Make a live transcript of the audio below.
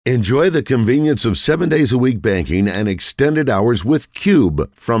Enjoy the convenience of 7 days a week banking and extended hours with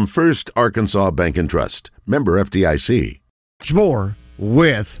Cube from First Arkansas Bank and Trust. Member FDIC. More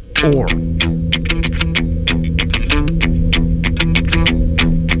with Orr.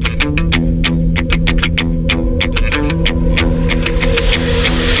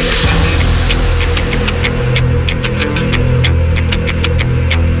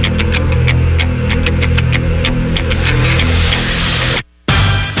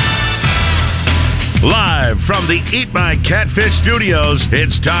 Live from the Eat My Catfish studios,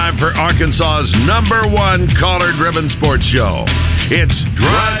 it's time for Arkansas's #1 caller-driven sports show. It's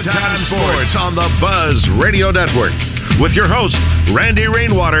Drive Time Sports on the Buzz Radio Network with your hosts, Randy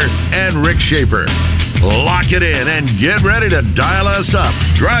Rainwater and Rick Shaeffer. Lock it in and get ready to dial us up.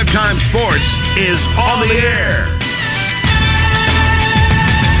 Drive Time Sports is on the air.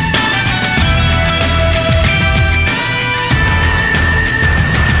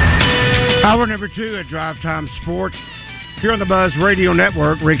 Hour number 2 at Drive Time Sports. Here on the Buzz Radio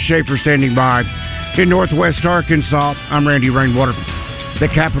Network, Rick Shaeffer standing by in Northwest Arkansas. I'm Randy Rainwater, the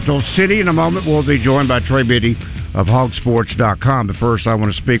capital city. In a moment, we'll be joined by Trey Biddy of hogsports.com. But first, I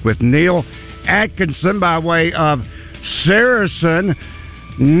want to speak with Neil Atkinson by way of Saracen.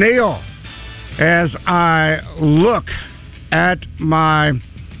 Neil, as I look at my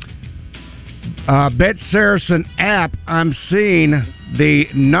Bet Saracen app, I'm seeing the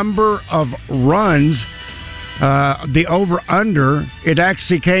number of runs, the over-under, it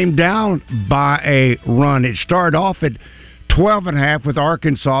actually came down by a run. It started off at 12.5 with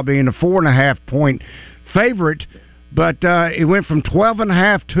Arkansas being a 4.5-point favorite, but it went from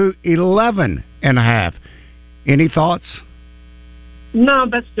 12.5 to 11.5. Any thoughts? No,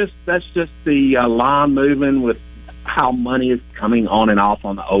 that's just the line moving with how money is coming on and off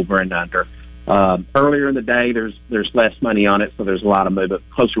on the over and under. Earlier in the day, there's less money on it, so there's a lot of movement.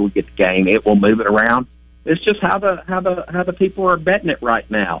 Closer we get to game, it will move it around. It's just how the people are betting it right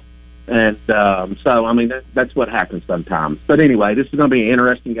now, and so I mean that's what happens sometimes. But anyway, this is going to be an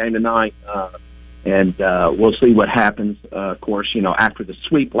interesting game tonight, and we'll see what happens. Of course, you know, after the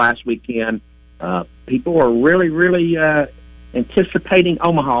sweep last weekend, people are really anticipating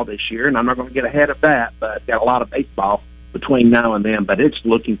Omaha this year, and I'm not going to get ahead of that, but got a lot of baseball between now and then, but it's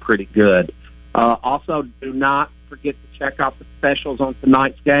looking pretty good. Also, do not forget to check out the specials on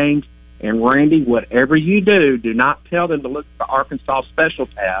tonight's games. And, Randy, whatever you do not tell them to look at the Arkansas special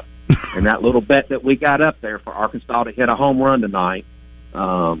tab and that little bet that we got up there for Arkansas to hit a home run tonight.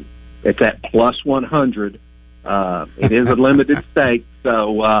 It's at plus 100. It is a limited stake,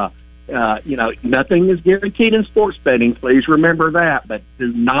 so, you know, nothing is guaranteed in sports betting. Please remember that. But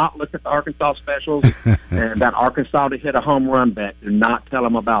do not look at the Arkansas specials and that Arkansas to hit a home run bet. Do not tell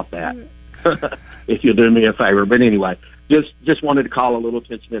them about that. If you'll do me a favor. But anyway, just wanted to call a little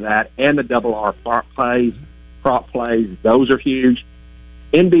attention to that. And the double R prop plays, those are huge.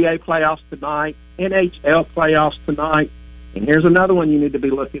 NBA playoffs tonight, NHL playoffs tonight. And here's another one you need to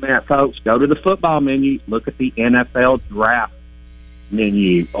be looking at, folks. Go to the football menu. Look at the NFL draft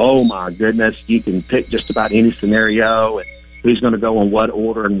menu. Oh, my goodness. You can pick just about any scenario and who's going to go in what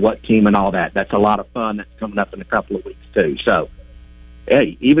order and what team and all that. That's a lot of fun. That's coming up in a couple of weeks, too. So,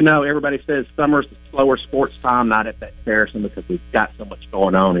 hey, even though everybody says summer's the slower sports time, not at that Saracen because we've got so much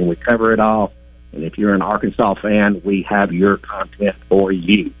going on and we cover it all. And if you're an Arkansas fan, we have your content for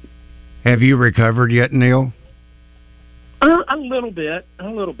you. Have you recovered yet, Neil? A little bit.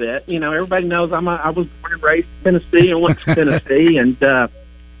 You know, everybody knows I was born and raised in Tennessee and went to Tennessee, and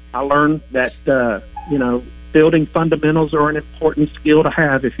I learned that, you know, fielding fundamentals are an important skill to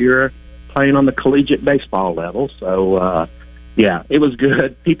have if you're playing on the collegiate baseball level. So, yeah, it was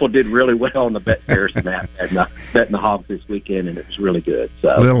good. People did really well on the Bet Saracen app and betting the Hogs this weekend, and it was really good.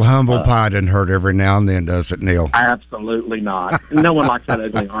 So, little humble pie doesn't hurt every now and then, does it, Neil? Absolutely not. No one likes that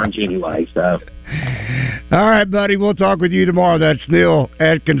ugly orange anyway. So, all right, buddy, we'll talk with you tomorrow. That's Neil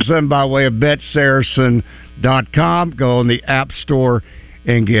Atkinson by way of BetSaracen.com. Go on the App Store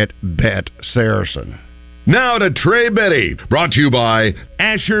and get Bet Saracen. Now to Trey Biddy, brought to you by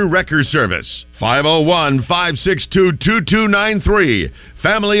Asher Wrecker Service, 501-562-2293.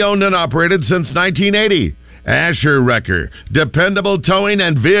 Family owned and operated since 1980. Asher Wrecker, dependable towing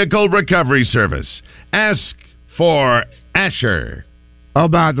and vehicle recovery service. Ask for Asher. Oh,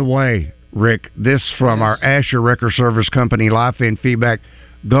 by the way, Rick, this from our Asher Wrecker Service Company Life in feedback.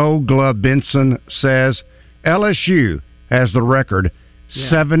 Gold Glove Benson says LSU has the record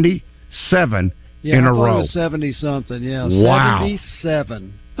 77 in a row. 70-something, yeah. Wow.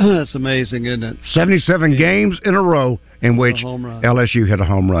 77. That's amazing, isn't it? 77 games in a row in which LSU hit a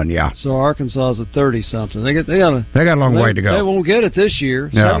home run. Yeah. So Arkansas is at 30-something. They got a long way to go. They won't get it this year.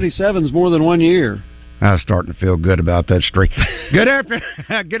 No. 77 is more than 1 year. I was starting to feel good about that streak. Good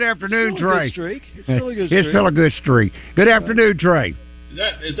afternoon, Trey. It's still a good streak. It's still a good streak. Good afternoon, Trey.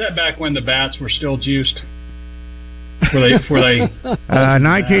 Is that back when the bats were still juiced? Were they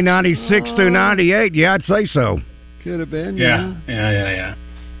 1996 through 98? Yeah, I'd say so. Could have been. Yeah.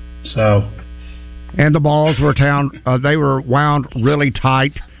 So, and the balls were they were wound really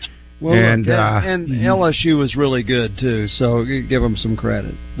tight. Well, and LSU was really good too. So give them some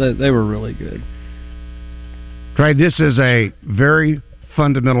credit. They were really good. Trey, this is a very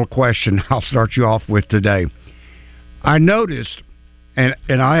fundamental question I'll start you off with today. I noticed, and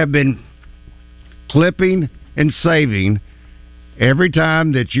I have been clipping and saving every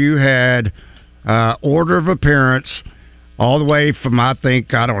time that you had order of appearance, all the way from I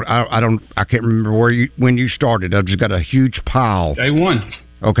can't remember when you started. I've just got a huge pile. Day one.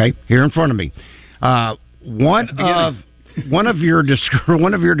 Okay, here in front of me. One of your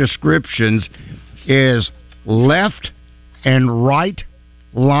descriptions is left and right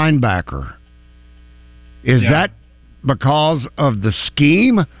linebacker. Is that because of the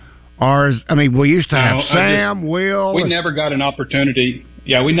scheme, or we used to have Will. We never got an opportunity.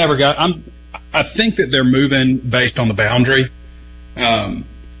 Yeah, we never got. I think that they're moving based on the boundary.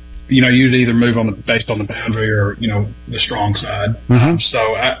 You'd either move based on the boundary or the strong side. Mm-hmm.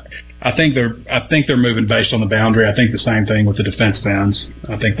 So I think they're moving based on the boundary. I think the same thing with the defensive ends.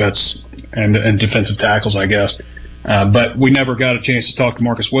 I think that's and defensive tackles, I guess. But we never got a chance to talk to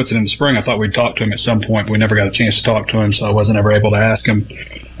Marcus Woodson in the spring. I thought we'd talk to him at some point, but we never got a chance to talk to him, so I wasn't ever able to ask him.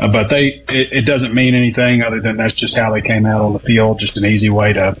 But it doesn't mean anything other than that's just how they came out on the field, just an easy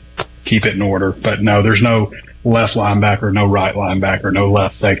way to keep it in order. But no, there's no left linebacker, no right linebacker, no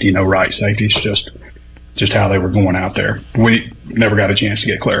left safety, no right safety. It's just how they were going out there. We never got a chance to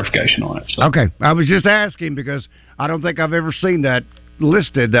get clarification on it. So. Okay. I was just asking because I don't think I've ever seen that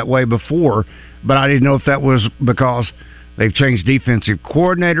listed that way before, but I didn't know if that was because they've changed defensive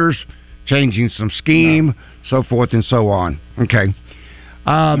coordinators, changing some scheme, so forth and so on. Okay.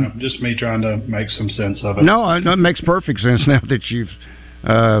 Just me trying to make some sense of it. No, it makes perfect sense now that you've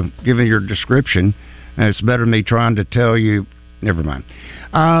given your description. It's better than me trying to tell you. Never mind.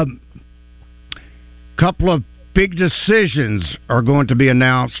 Couple of big decisions are going to be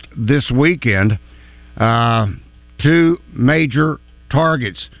announced this weekend. Two major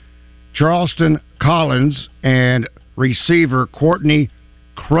targets, Charleston Collins and receiver Courtney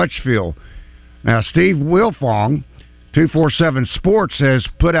Crutchfield. Now, Steve Wilfong, 247 Sports, has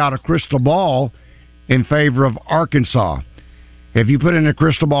put out a crystal ball in favor of Arkansas. Have you put in a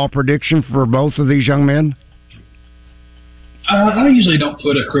crystal ball prediction for both of these young men? I usually don't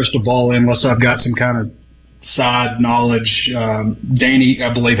put a crystal ball in unless I've got some kind of side knowledge. Danny,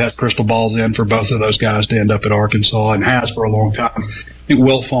 I believe, has crystal balls in for both of those guys to end up at Arkansas and has for a long time. I think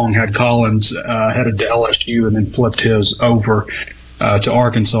Wilfong had Collins headed to LSU and then flipped his over to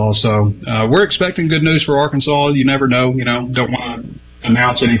Arkansas. So we're expecting good news for Arkansas. You never know. Don't want to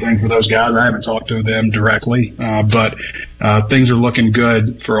announce anything for those guys. I haven't talked to them directly, but things are looking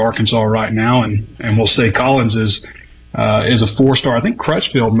good for Arkansas right now, and we'll see. Collins is a 4-star. I think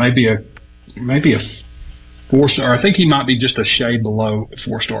Crutchfield may be a 4-star. I think he might be just a shade below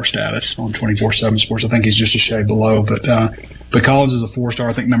 4-star status on 24/7 Sports. I think he's just a shade below, but Collins is a 4-star.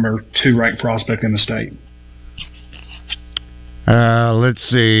 I think number 2 ranked prospect in the state. Let's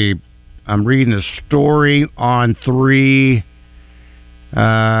see. I'm reading a story on 3.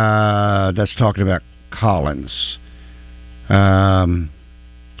 That's talking about Collins.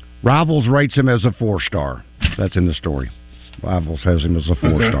 Rivals rates him as a 4-star. That's in the story. Rivals has him as a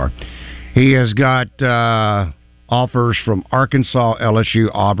 4-star. Okay. He has got offers from Arkansas, LSU,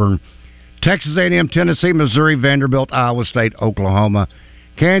 Auburn, Texas A&M, Tennessee, Missouri, Vanderbilt, Iowa State, Oklahoma,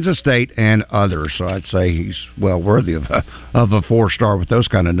 Kansas State, and others. So I'd say he's well worthy of a 4-star with those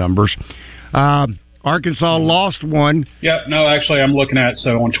kind of numbers. Arkansas lost one. Yeah, no, actually, I'm looking at,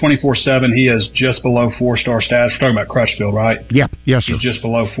 so on 24/7, he is just below 4-star status. We're talking about Crutchfield, right? Yeah, yes, sir. He's just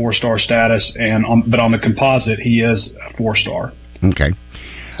below 4-star status, but on the composite, he is a 4-star. Okay.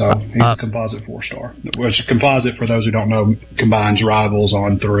 So he's a composite 4-star. Which composite, for those who don't know, combines Rivals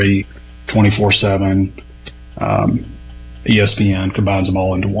on 3, 24/7, ESPN, combines them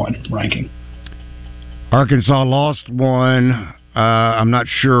all into one ranking. Arkansas lost one. I'm not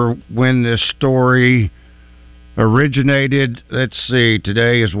sure when this story originated. Let's see.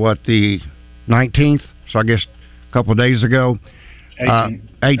 Today is the 19th? So I guess a couple of days ago.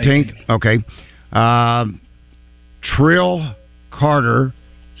 18th. Okay. Trill Carter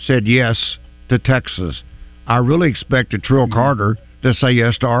said yes to Texas. I really expected Trill Carter to say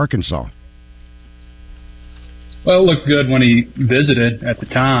yes to Arkansas. Well, it looked good when he visited at the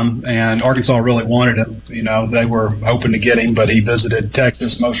time, and Arkansas really wanted him. You know, they were hoping to get him, but he visited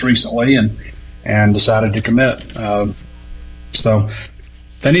Texas most recently and decided to commit. So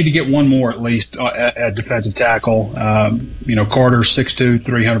they need to get one more at least at defensive tackle. You know, Carter's 6'2",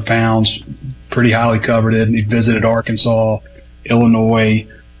 300 pounds, pretty highly coveted. He visited Arkansas, Illinois,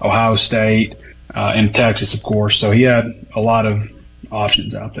 Ohio State, and Texas, of course. So he had a lot of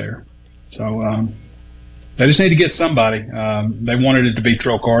options out there. So they just need to get somebody. They wanted it to be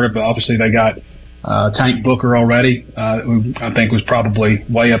Trill Carter, but obviously they got Tank Booker already, who I think was probably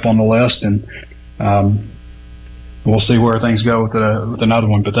way up on the list, and we'll see where things go with another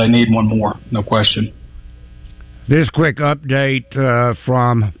one. But they need one more, no question. This quick update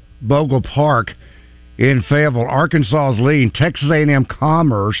from Bogle Park in Fayetteville. Arkansas is leading Texas A&M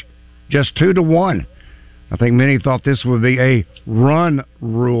Commerce just 2-1. I think many thought this would be a run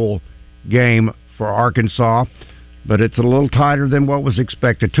rule game for Arkansas, but it's a little tighter than what was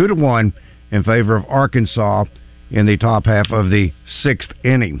expected. 2-1 in favor of Arkansas in the top half of the 6th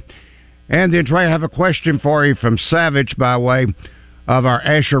inning. And then, Trey, I have a question for you from Savage by way of our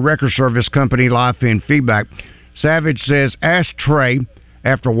Asher Record Service Company live in feedback. Savage says, ask Trey,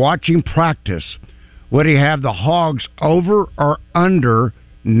 after watching practice, would he have the Hogs over or under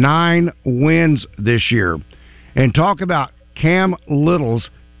 9 wins this year? And talk about Cam Little's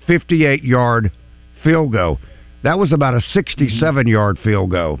 58-yard field goal. That was about a 67-yard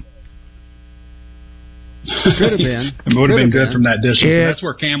field goal. Could have been. It would have been good from that distance. And that's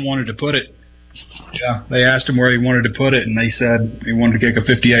where Cam wanted to put it. Yeah, they asked him where he wanted to put it, and they said he wanted to kick a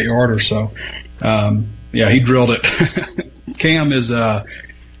 58-yarder. So, yeah, he drilled it. Cam is.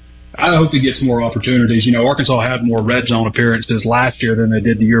 I hope he gets more opportunities. You know, Arkansas had more red zone appearances last year than they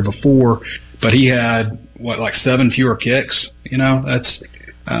did the year before, but he had like 7 fewer kicks. You know, that's.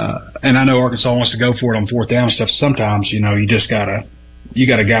 And I know Arkansas wants to go for it on 4th down and stuff. Sometimes, you know, you got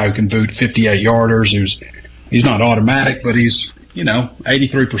a guy who can boot 58-yarders. He's not automatic, but he's, you know,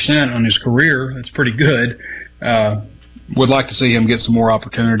 83% on his career. That's pretty good. Would like to see him get some more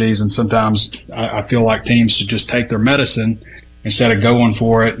opportunities, and sometimes I feel like teams should just take their medicine instead of going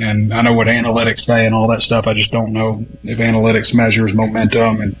for it. And I know what analytics say and all that stuff. I just don't know if analytics measures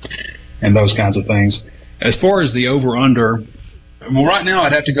momentum and those kinds of things. As far as the over-under, well, right now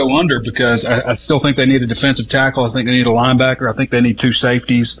I'd have to go under because I still think they need a defensive tackle. I think they need a linebacker. I think they need 2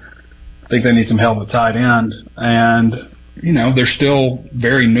 safeties. I think they need some help at tight end. And, you know, they're still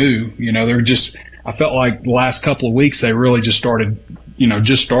very new. You know, I felt like the last couple of weeks they really just started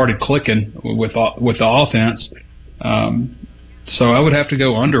clicking with the offense. So I would have to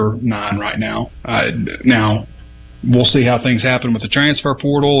go under 9 right now. Now, we'll see how things happen with the transfer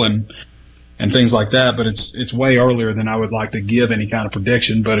portal and things like that, but it's way earlier than I would like to give any kind of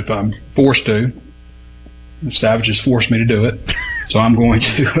prediction. But if I'm forced to, Savage has forced me to do it, so I'm going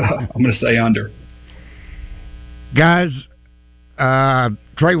to say under. Guys,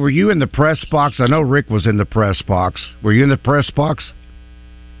 Trey, were you in the press box? I know Rick was in the press box. Were you in the press box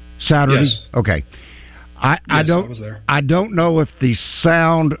Saturday? Yes. Okay. I was there. I don't know if the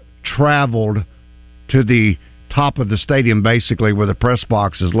sound traveled to the top of the stadium, basically where the press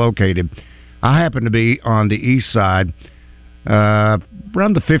box is located. I happen to be on the east side, around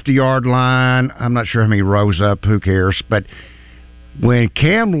the 50-yard line. I'm not sure how many rows up. Who cares? But when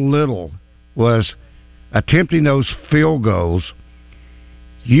Cam Little was attempting those field goals,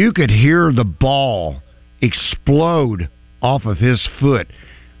 you could hear the ball explode off of his foot.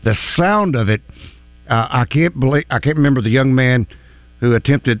 The sound of it, I can't remember the young man who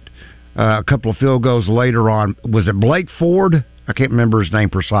attempted a couple of field goals later on. Was it Blake Ford? I can't remember his name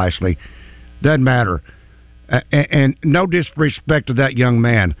precisely. Doesn't matter. And no disrespect to that young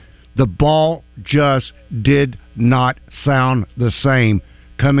man. The ball just did not sound the same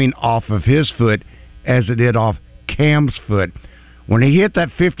coming off of his foot as it did off Cam's foot. When he hit that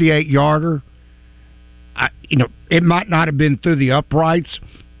 58-yarder, it might not have been through the uprights,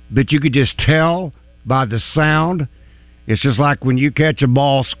 but you could just tell by the sound. It's just like when you catch a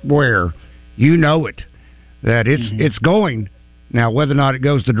ball square, you know it, that it's going. Now, whether or not it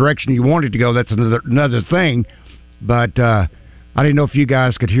goes the direction you want it to go, that's another thing. But I didn't know if you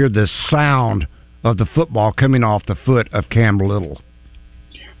guys could hear the sound of the football coming off the foot of Cam Little.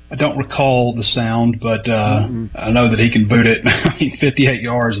 I don't recall the sound, but I know that he can boot it. 58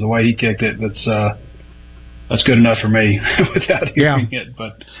 yards, the way he kicked it, that's good enough for me without hearing it.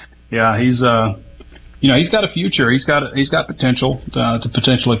 But yeah, he's got a future. He's got potential to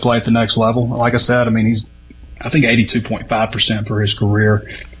potentially play at the next level. Like I said, I mean, I think 82.5% for his career.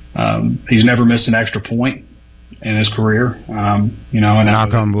 He's never missed an extra point in his career. And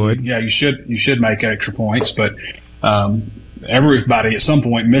knock on wood. Yeah, you should make extra points, but everybody at some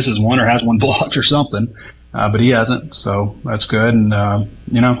point misses one or has one blocked or something. But he hasn't, so that's good. And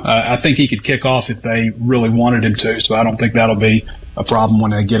I think he could kick off if they really wanted him to. So I don't think that'll be a problem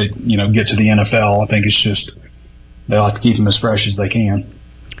when they get to the NFL. I think it's just they like to keep him as fresh as they can.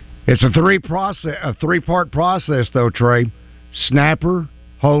 It's a three-part process, though, Trey. Snapper,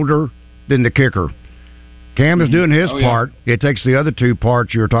 holder, then the kicker. Cam is doing his part. It takes the other two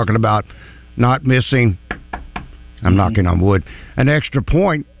parts you were talking about, not missing. I'm knocking on wood. An extra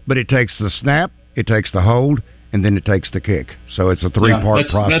point, but it takes the snap, it takes the hold, and then it takes the kick. So it's a three-part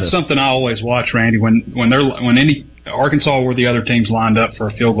process. That's something I always watch, Randy. When any Arkansas or the other teams lined up for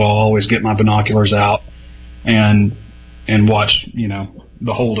a field goal, I always get my binoculars out and watch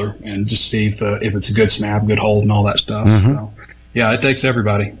the holder and just see if it's a good snap, good hold, and all that stuff. Mm-hmm. So, yeah, it takes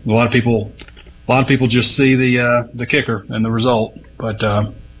everybody. A lot of people just see the kicker and the result, but.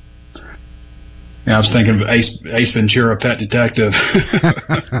 I was thinking of Ace Ventura, Pet Detective.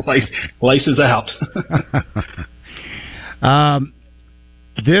 Laces out.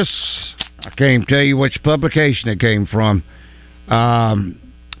 This, I can't tell you which publication it came from,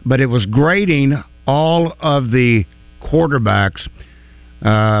 but it was grading all of the quarterbacks,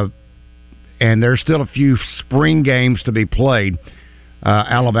 and there's still a few spring games to be played.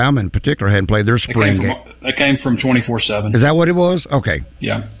 Alabama, in particular, hadn't played their spring game. That came from 24/7. Is that what it was? Okay.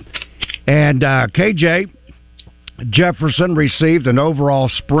 Yeah. And KJ Jefferson received an overall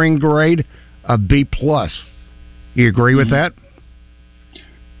spring grade of B+. You agree with that?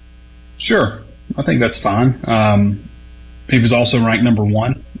 Sure. I think that's fine. He was also ranked number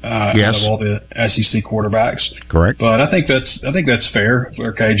 1 out of all the SEC quarterbacks. Correct. But I think that's fair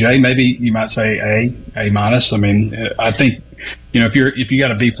for KJ. Maybe you might say A-. I mean, I think if you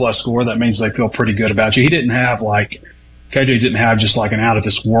got a B+ score, that means they feel pretty good about you. He didn't have KJ didn't have just like an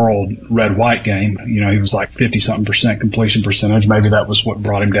out-of-this-world red-white game. He was like 50-something% completion percentage. Maybe that was what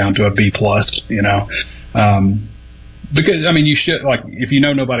brought him down to a B+, Because, you should, if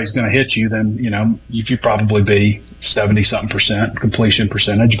nobody's going to hit you, then, you should probably be 70-something% completion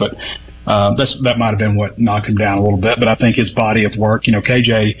percentage. But that might have been what knocked him down a little bit. But I think his body of work,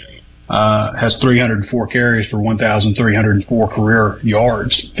 KJ has 304 carries for 1,304 career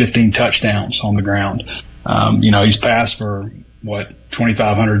yards, 15 touchdowns on the ground. He's passed for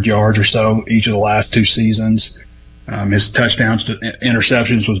 2,500 yards or so each of the last 2 seasons. His touchdowns to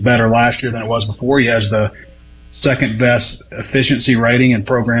interceptions was better last year than it was before. He has the second best efficiency rating in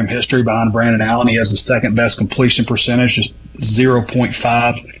program history behind Brandon Allen. He has the second best completion percentage, just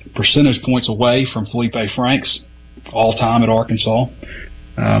 0.5 percentage points away from Felipe Franks all time at Arkansas.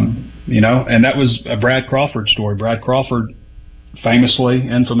 And that was a Brad Crawford story. Brad Crawford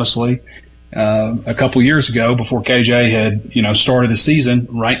infamously, a couple years ago, before KJ had started the season,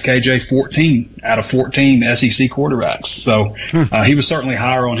 ranked KJ 14 out of 14 SEC quarterbacks. So he was certainly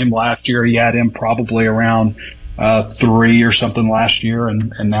higher on him last year. He had him probably around 3 or something last year,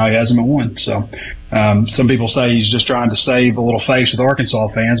 and now he has him at 1. So some people say he's just trying to save a little face with Arkansas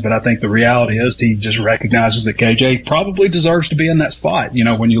fans, but I think the reality is he just recognizes that KJ probably deserves to be in that spot.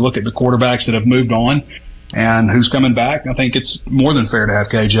 When you look at the quarterbacks that have moved on and who's coming back, I think it's more than fair to have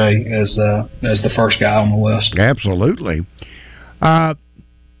KJ as the first guy on the list. Absolutely.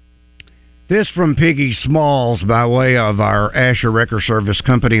 This from Piggy Smalls by way of our Asher Record Service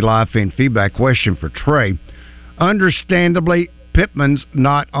Company live feed feedback question for Trey. Understandably, Pittman's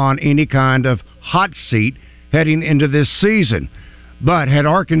not on any kind of hot seat heading into this season. But had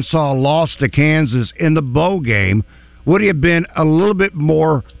Arkansas lost to Kansas in the bowl game, would it have been a little bit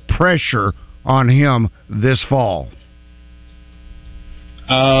more pressure on him this fall?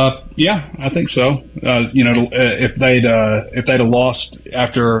 Yeah, I think so. If they'd have lost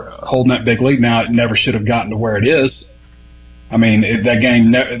after holding that big lead, now it never should have gotten to where it is. I mean, that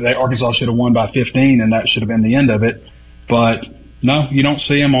game, Arkansas should have won by 15, and that should have been the end of it. But no, you don't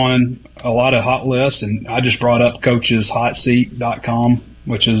see him on a lot of hot lists. And I just brought up coacheshotseat.com,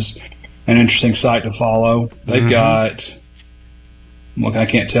 which is an interesting site to follow. They've got. Look, I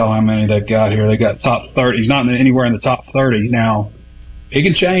can't tell how many they've got here. They got top 30. He's not anywhere in the top 30 now. It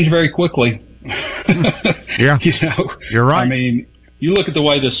can change very quickly. Yeah, you're right. I mean, you look at the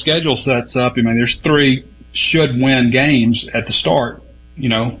way the schedule sets up. I mean, there's 3 should-win games at the start.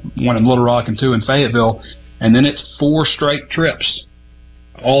 One in Little Rock and 2 in Fayetteville, and then it's 4 straight trips,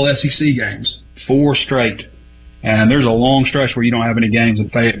 all SEC games, 4 straight. And there's a long stretch where you don't have any games in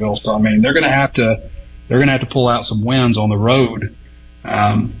Fayetteville. So I mean, they're going to have to pull out some wins on the road.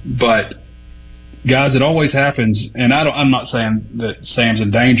 But guys, it always happens, and I'm not saying that Sam's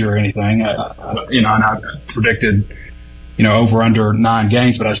in danger or anything. And I predicted, over under 9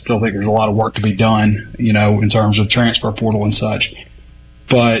 games, but I still think there's a lot of work to be done, in terms of transfer portal and such.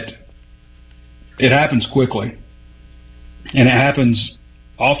 But it happens quickly, and it happens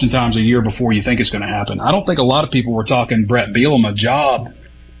oftentimes a year before you think it's going to happen. I don't think a lot of people were talking Brett Bielema a job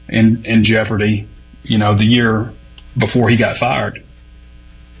in jeopardy, the year before he got fired.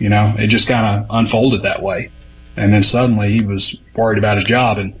 It just kind of unfolded that way. And then suddenly he was worried about his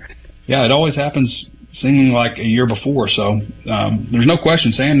job. And, yeah, it always happens seeming like a year before. So there's no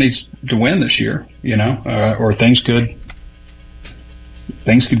question Sam needs to win this year, or things could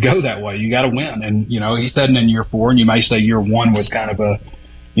go that way. You got to win. And, he's heading in year 4, and you may say year 1 was kind of a,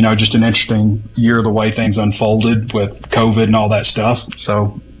 just an interesting year the way things unfolded with COVID and all that stuff.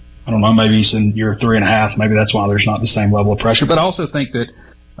 So, I don't know, maybe he's in year 3.5. Maybe that's why there's not the same level of pressure. But I also think that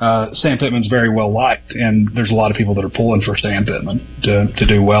Sam Pittman's very well liked, and there's a lot of people that are pulling for Sam Pittman to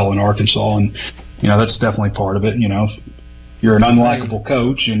do well in Arkansas, and that's definitely part of it. If you're an unlikable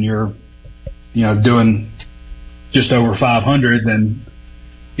coach and you're doing just over 500, then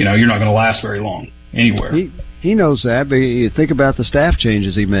you're not going to last very long anywhere. He knows that, but you think about the staff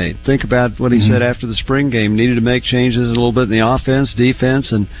changes he made. Think about what he said after the spring game. Needed to make changes a little bit in the offense,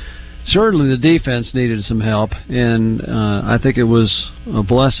 defense, and certainly the defense needed some help. And I think it was a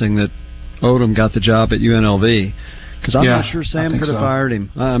blessing that Odom got the job at UNLV, because I'm not sure Sam could have fired him.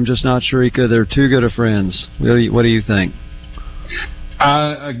 I'm just not sure he could. They're too good of friends. What do you think?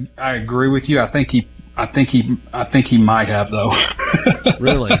 I agree with you. I think he might have, though.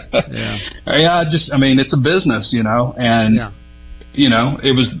 Really? Yeah. Yeah. It's a business, and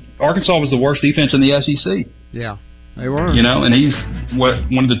it was Arkansas was the worst defense in the SEC. Yeah, they were. And he's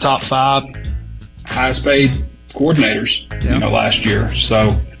one of the top 5 highest paid coordinators, last year.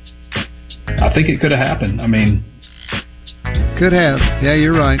 So I think it could have happened. Could have. Yeah,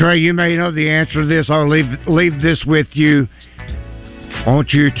 you're right. Trey, you may know the answer to this. I'll leave this with you. I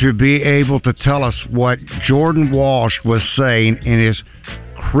want you to be able to tell us what Jordan Walsh was saying in his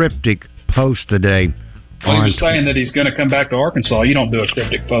cryptic post today. Well, he was saying that he's going to come back to Arkansas. You don't do a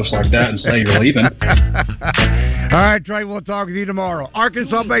cryptic post like that and say you're leaving. All right, Trey, we'll talk with you tomorrow.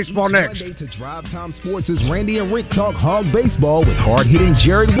 Arkansas baseball next. Monday to Drive Time Sports is Randy and Rick talk hog baseball with hard-hitting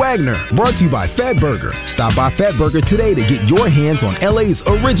Jared Wagner. Brought to you by Fat Burger. Stop by Fat Burger today to get your hands on LA's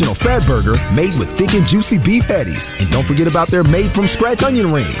original Fat Burger, made with thick and juicy beef patties. And don't forget about their made-from-scratch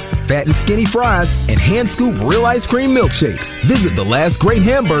onion rings, fat and skinny fries, and hand-scooped real ice cream milkshakes. Visit The Last Great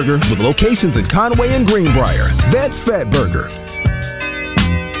Hamburger with locations in Conway and Greenbrier. That's Fat Burger.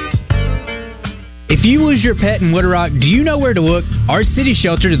 If you lose your pet in Little Rock, do you know where to look? Our city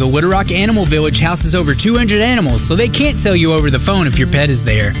shelter, the Little Rock Animal Village, houses over 200 animals, so they can't tell you over the phone if your pet is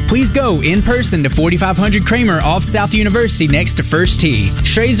there. Please go in person to 4500 Kramer off South University next to First Tee.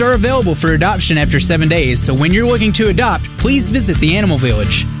 Strays are available for adoption after 7 days, so when you're looking to adopt, please visit the Animal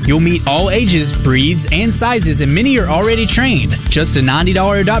Village. You'll meet all ages, breeds, and sizes, and many are already trained. Just a $90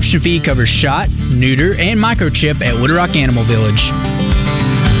 adoption fee covers shots, neuter, and microchip at Little Rock Animal Village.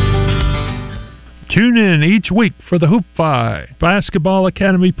 Tune in each week for the Hoop Five Basketball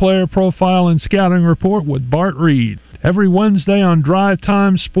Academy Player Profile and Scouting Report with Bart Reed. Every Wednesday on Drive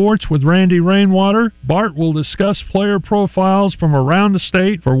Time Sports with Randy Rainwater, Bart will discuss player profiles from around the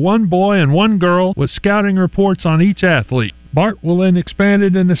state for one boy and one girl with scouting reports on each athlete. Bart will then expand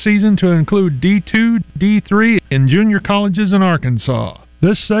it in the season to include D2, D3, and junior colleges in Arkansas.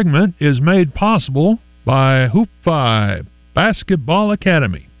 This segment is made possible by Hoop 5 Basketball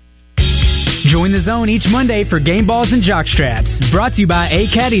Academy. Join the Zone each Monday for Game Balls and Jock Straps. Brought to you by A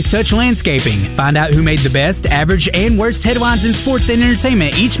Caddy's Touch Landscaping. Find out who made the best, average, and worst headlines in sports and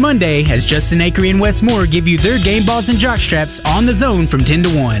entertainment each Monday as Justin Akery and Wes Moore give you their Game Balls and Jock Straps on the Zone from 10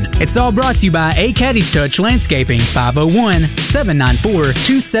 to 1. It's all brought to you by A Caddy's Touch Landscaping,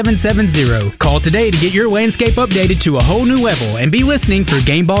 501-794-2770. Call today to get your landscape updated to a whole new level and be listening for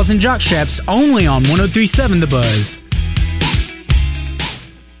Game Balls and Jock Straps only on 103.7 The Buzz.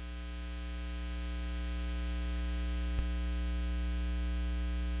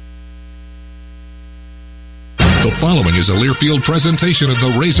 The following is a Learfield presentation of the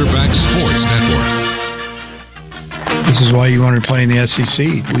Razorback Sports Network. This is why you want to play in the SEC.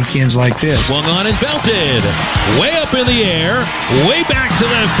 Weekends like this. Swung on and belted. Way up in the air. Way back to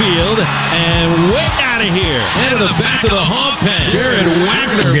left field. And way out of here. Into the back of the hog pen. Jared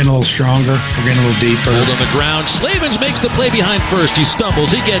Wagner. We're getting a little stronger. We're getting a little deeper. Hold on the ground. Slavens makes the play behind first. He stumbles.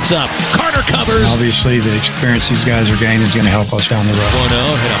 He gets up. Carter covers. Obviously, the experience these guys are gaining is going to help us down the road.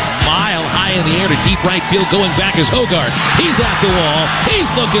 1-0. Hit a mile high in the air to deep right field. Going back is Hogart. He's at the wall. He's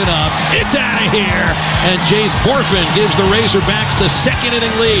looking up. It's out of here. And Jace Borfin gives the Razorbacks the second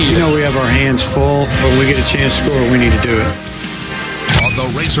inning lead. You know we have our hands full, but when we get a chance to score, we need to do it. On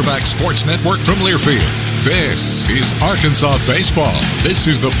the Razorback Sports Network from Learfield, this is Arkansas Baseball. This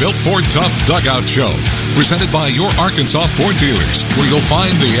is the Built Ford Tough Dugout Show, presented by your Arkansas Ford dealers, where you'll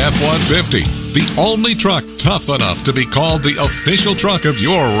find the F-150, the only truck tough enough to be called the official truck of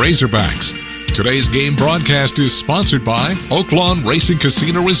your Razorbacks. Today's game broadcast is sponsored by Oaklawn Racing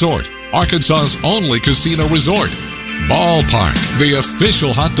Casino Resort, Arkansas's only casino resort. Ballpark, the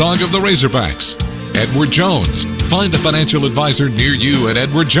official hot dog of the Razorbacks. Edward Jones. Find a financial advisor near you at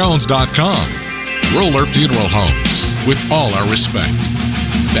edwardjones.com. Roller Funeral Homes. With all our respect.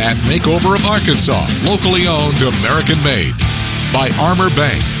 That Makeover of Arkansas. Locally owned, American made. By Armor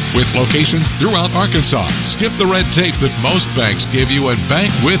Bank. With locations throughout Arkansas. Skip the red tape that most banks give you and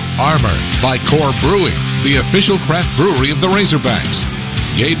bank with Armor. By Core Brewing. The official craft brewery of the Razorbacks.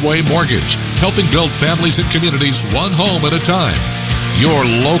 Gateway Mortgage. Helping build families and communities one home at a time. Your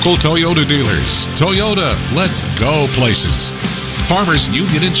local Toyota dealers. Toyota, let's go places. Farmers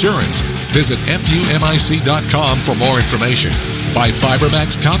Union Insurance. Visit FUMIC.com for more information. By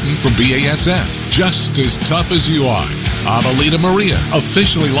Fibermax Cotton from BASF. Just as tough as you are. Amelita Maria,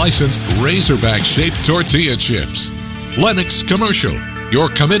 officially licensed Razorback-shaped tortilla chips. Lennox Commercial,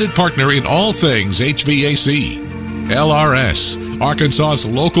 your committed partner in all things HVAC. LRS, Arkansas's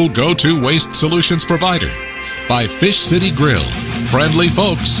local go-to waste solutions provider. By Fish City Grill, friendly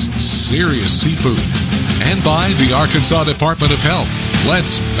folks, serious seafood. And by the Arkansas Department of Health.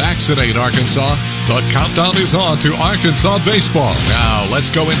 Let's vaccinate Arkansas. The countdown is on to Arkansas baseball. Now, let's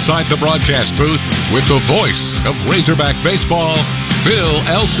go inside the broadcast booth with the voice of Razorback baseball, Phil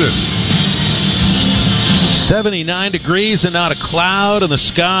Elson. 79 degrees and not a cloud in the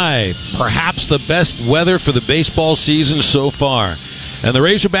sky. Perhaps the best weather for the baseball season so far. And the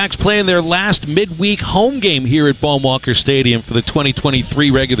Razorbacks playing their last midweek home game here at Baum-Walker Stadium for the 2023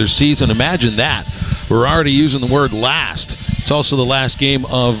 regular season. Imagine that. We're already using the word last. It's also the last game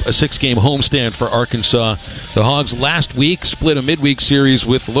of a 6-game homestand for Arkansas. The Hogs last week split a midweek series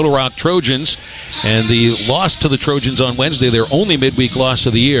with the Little Rock Trojans, and the loss to the Trojans on Wednesday, their only midweek loss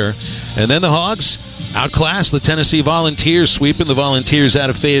of the year. And then the Hogs outclassed the Tennessee Volunteers, sweeping the Volunteers out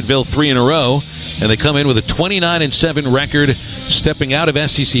of Fayetteville 3 in a row. And they come in with a 29-7 record, stepping out of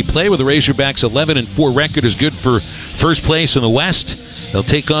SEC play with the Razorbacks' 11-4 record is good for first place in the West. They'll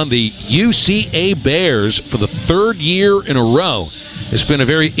take on the UCA Bears for the third year in a row. It's been a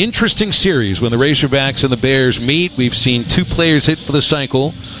very interesting series when the Razorbacks and the Bears meet. We've seen two players hit for the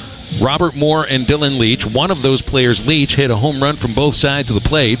cycle, Robert Moore and Dylan Leach. One of those players, Leach, hit a home run from both sides of the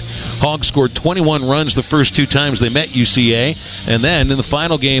plate. Hogs scored 21 runs the first two times they met UCA. And then in the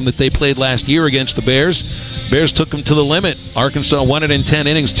final game that they played last year against the Bears took them to the limit. Arkansas won it in 10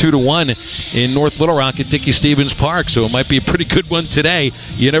 innings, 2-1 in North Little Rock at Dickey Stevens Park. So it might be a pretty good one today.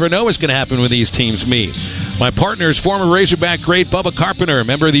 You never know what's going to happen when these teams meet. My partner is former Razorback great Bubba Carpenter,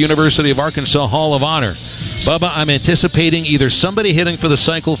 member of the University of Arkansas Hall of Honor. Bubba, I'm anticipating either somebody hitting for the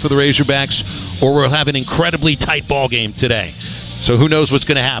cycle for the Razorbacks, or we'll have an incredibly tight ball game today. So who knows what's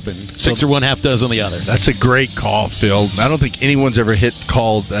going to happen? 6 or 1/2 dozen on the other. That's a great call, Phil. I don't think anyone's ever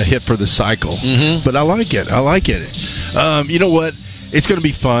called a hit for the cycle. Mm-hmm. But I like it. You know what? It's going to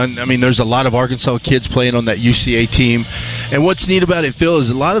be fun. I mean, there's a lot of Arkansas kids playing on that UCA team. And what's neat about it, Phil, is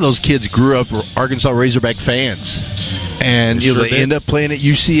a lot of those kids grew up Arkansas Razorback fans. And they end up playing at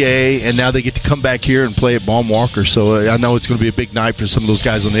UCA, and now they get to come back here and play at Baum-Walker. So I know it's going to be a big night for some of those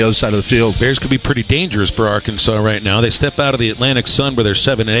guys on the other side of the field. Bears could be pretty dangerous for Arkansas right now. They step out of the Atlantic Sun where they're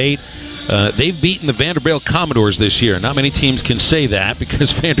 7-8. They've beaten the Vanderbilt Commodores this year. Not many teams can say that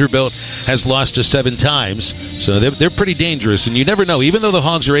because Vanderbilt has lost to 7 times. So they're pretty dangerous, and you never know. Even though the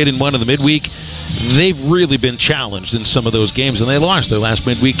Hogs are 8-1 in the midweek, they've really been challenged in some of those games, and they lost their last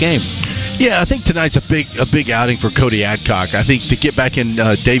midweek game. Yeah, I think tonight's a big outing for Cody Adcock. I think to get back in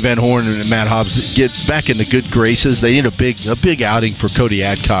Dave Van Horn and Matt Hobbs, get back in the good graces, they need a big outing for Cody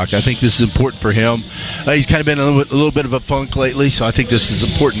Adcock. I think this is important for him. He's kind of been a little bit of a funk lately, so I think this is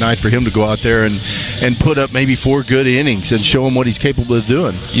an important night for him to go out there and put up maybe 4 good innings and show him what he's capable of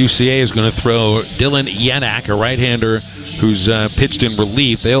doing. UCA is going to throw Dylan Yanak, a right-hander who's pitched in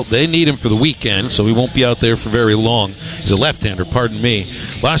relief. They need him for the weekend, so he won't be out there for very long. He's a left-hander, pardon me.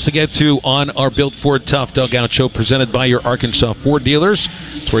 Lots to get to on our Built Ford Tough Dugout Show presented by your Arkansas Ford dealers.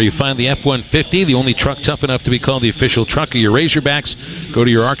 It's where you find the F-150, the only truck tough enough to be called the official truck of your Razorbacks. Go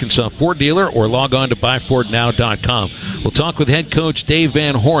to your Arkansas Ford dealer or log on to buyfordnow.com. We'll talk with head coach Dave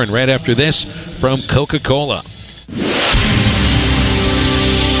Van Horn right after this from Coca-Cola.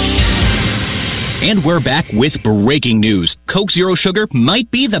 And we're back with breaking news. Coke Zero Sugar might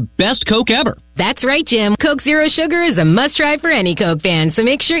be the best Coke ever. That's right, Jim. Coke Zero Sugar is a must-try for any Coke fan, so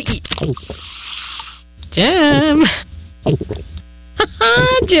make sure you... Jim.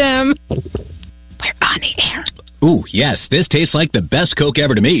 Jim. We're on the air. Ooh, yes, this tastes like the best Coke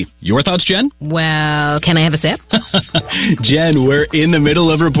ever to me. Your thoughts, Jen? Well, can I have a sip? Jen, we're in the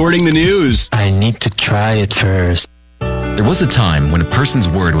middle of reporting the news. I need to try it first. There was a time when a person's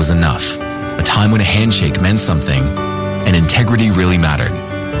word was enough. A time when a handshake meant something, and integrity really mattered.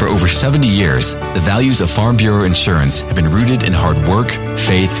 For over 70 years, the values of Farm Bureau Insurance have been rooted in hard work,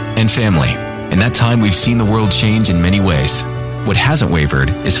 faith, and family. In that time, we've seen the world change in many ways. What hasn't wavered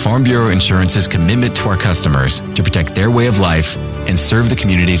is Farm Bureau Insurance's commitment to our customers to protect their way of life and serve the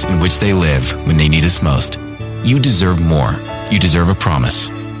communities in which they live when they need us most. You deserve more. You deserve a promise.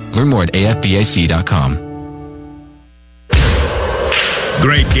 Learn more at afbac.com.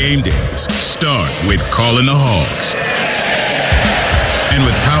 Great game days start with Calling the Hogs. And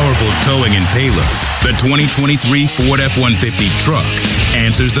with powerful towing and payload, the 2023 Ford F-150 truck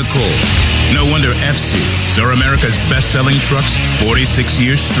answers the call. No wonder F-Series are America's best-selling trucks 46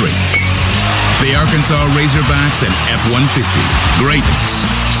 years straight. The Arkansas Razorbacks and F-150. Greatness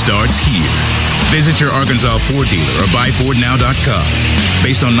starts here. Visit your Arkansas Ford dealer or buyfordnow.com.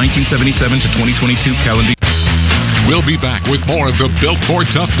 Based on 1977 to 2022 calendar. We'll be back with more of the Built Ford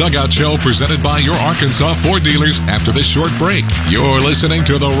Tough Dugout Show presented by your Arkansas Ford dealers after this short break. You're listening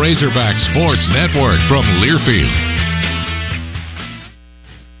to the Razorback Sports Network from Learfield.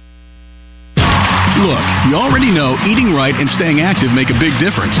 Look, you already know eating right and staying active make a big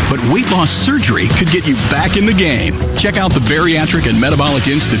difference, but weight loss surgery could get you back in the game. Check out the Bariatric and Metabolic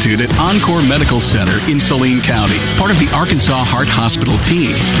Institute at Encore Medical Center in Saline County, part of the Arkansas Heart Hospital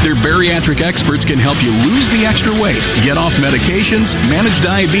team. Their bariatric experts can help you lose the extra weight, get off medications, manage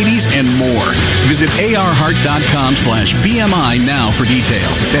diabetes, and more. Visit arheart.com/BMI now for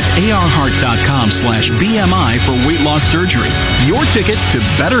details. That's arheart.com/BMI for weight loss surgery. Your ticket to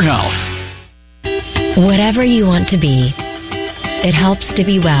better health. Whatever you want to be, it helps to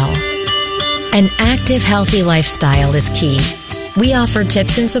be well. An active, healthy lifestyle is key. We offer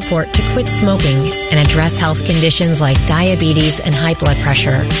tips and support to quit smoking and address health conditions like diabetes and high blood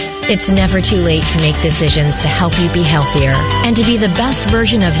pressure. It's never too late to make decisions to help you be healthier and to be the best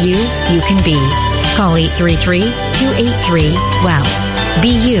version of you can be. Call 833-283-WELL.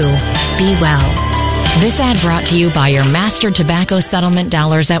 Be you, be well. This ad brought to you by your master tobacco settlement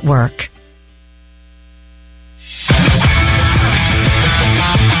dollars at work.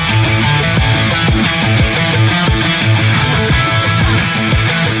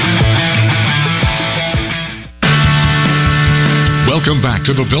 Welcome back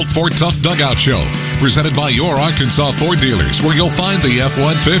to the Built Ford Tough Dugout Show, presented by your Arkansas Ford dealers, where you'll find the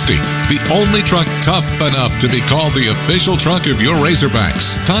F-150, the only truck tough enough to be called the official truck of your Razorbacks.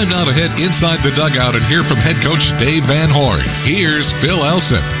 Time now to head inside the dugout and hear from head coach Dave Van Horn. Here's Bill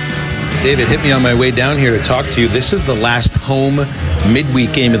Elson. David, hit me on my way down here to talk to you. This is the last home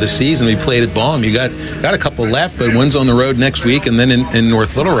midweek game of the season we played at Baum. You got a couple left, but one's on the road next week and then in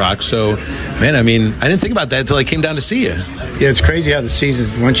North Little Rock. So, man, I mean, I didn't think about that until I came down to see you. Yeah, it's crazy how the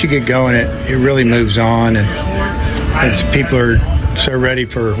season, once you get going, it really moves on. And people are so ready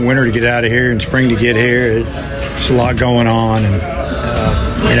for winter to get out of here and spring to get here. There's a lot going on. And,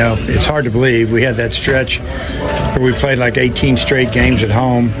 it's hard to believe. We had that stretch where we played like 18 straight games at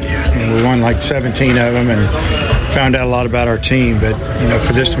home, and we won like 17 of them and found out a lot about our team. But,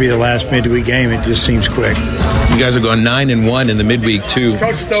 for this to be the last midweek game, it just seems quick. You guys have gone 9-1 in the midweek, too.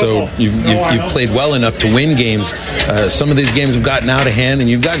 So you've played well enough to win games. Some of these games have gotten out of hand, and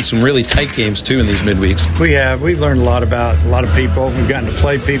you've gotten some really tight games, too, in these midweeks. We have. We've learned a lot about a lot of people. We've gotten to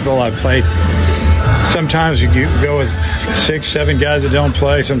play people. I've played. Sometimes you go with 6-7 guys that don't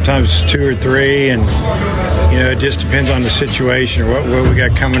play. Sometimes 2 or 3, and it just depends on the situation or what we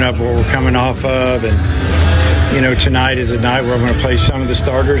got coming up, what we're coming off of, and tonight is a night where I'm going to play some of the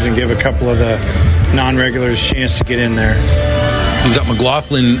starters and give a couple of the non-regulars a chance to get in there. You've got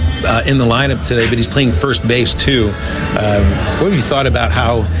McLaughlin in the lineup today, but he's playing first base, too. What have you thought about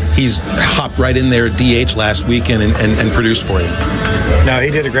how he's hopped right in there at DH last weekend and produced for you? No, he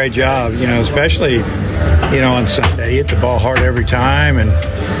did a great job, especially, on Sunday. He hit the ball hard every time and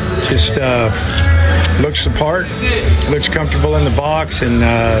just looks the part, looks comfortable in the box, and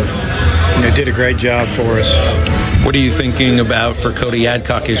did a great job for us. What are you thinking about for Cody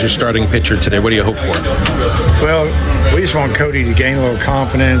Adcock as your starting pitcher today? What do you hope for? Well, we just want Cody to gain a little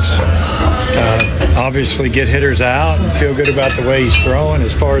confidence, obviously get hitters out and feel good about the way he's throwing.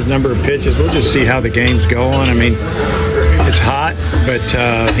 As far as number of pitches, we'll just see how the game's going. I mean, it's hot, but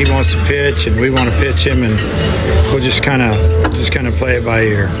he wants to pitch, and we want to pitch him, and we'll just kind of play it by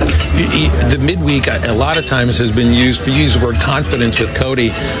ear. The midweek a lot of times has been used. You use the word confidence with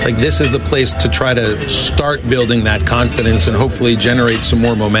Cody. Like, this is the place to try to start building that confidence and hopefully generate some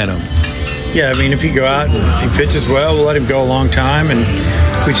more momentum. Yeah, I mean, if you go out and if he pitches well, we'll let him go a long time, and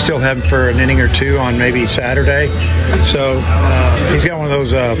we'd still have him for an inning or two on maybe Saturday. So he's got one of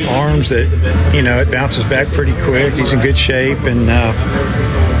those arms that, it bounces back pretty quick. He's in good shape, and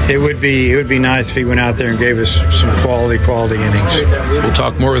it would be nice if he went out there and gave us some quality innings. We'll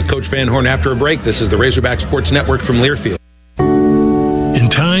talk more with Coach Van Horn after a break. This is the Razorback Sports Network from Learfield. In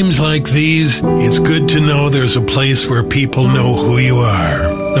times like these, it's good to know there's a place where people know who you are,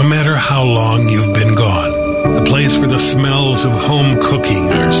 no matter how long you've been gone. A place where the smells of home cooking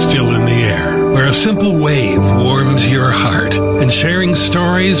are still in the air, where a simple wave warms your heart, and sharing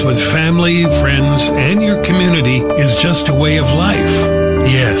stories with family, friends, and your community is just a way of life.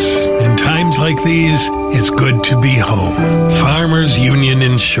 Yes, in times like these, it's good to be home. Farmers Union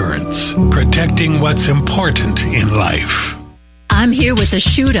Insurance, protecting what's important in life. I'm here with the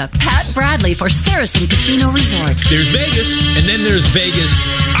shooter, Pat Bradley, for Saracen Casino Resort. There's Vegas, and then there's Vegas,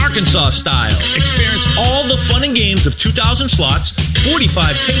 Arkansas style. Experience all the fun and games of 2,000 slots, 45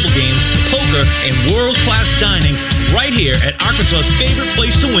 table games, poker, and world-class dining right here at Arkansas's favorite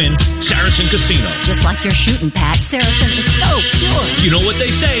place to win, Saracen Casino. Just like your shooting, Pat, Saracen is so pure. You know what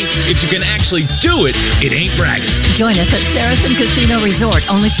they say, if you can actually do it, it ain't bragging. Join us at Saracen Casino Resort,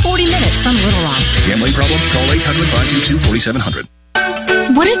 only 40 minutes from Little Rock. Gambling problem? Call 800-522-4700.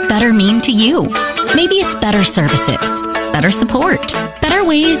 What does better mean to you? Maybe it's better services, better support, better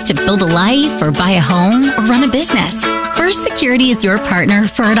ways to build a life or buy a home or run a business. First Security is your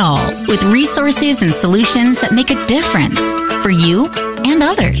partner for it all, with resources and solutions that make a difference for you and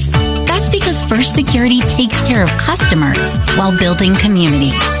others. That's because First Security takes care of customers while building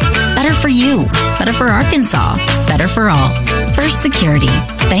communities. Better for you, better for Arkansas, better for all. First Security.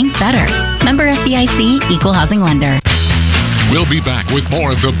 Bank better. Member FDIC, Equal Housing Lender. We'll be back with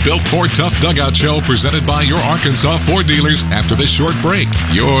more of the Built Ford Tough Dugout Show presented by your Arkansas Ford dealers after this short break.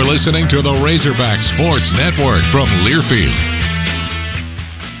 You're listening to the Razorback Sports Network from Learfield.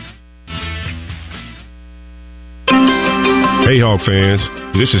 Hey, Hawk fans,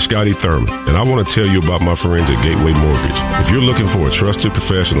 this is Scotty Thurman, and I want to tell you about my friends at Gateway Mortgage. If you're looking for a trusted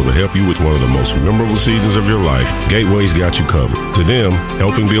professional to help you with one of the most memorable seasons of your life, Gateway's got you covered. To them,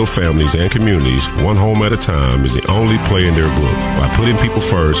 helping build families and communities one home at a time is the only play in their book. By putting people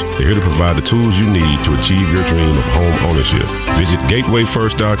first, they're here to provide the tools you need to achieve your dream of home ownership. Visit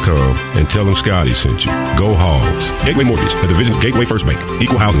GatewayFirst.com and tell them Scotty sent you. Go Hogs. Gateway Mortgage, a division of Gateway First Bank,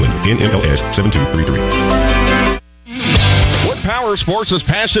 Equal Housing Lender, NMLS 7233. Power Sports is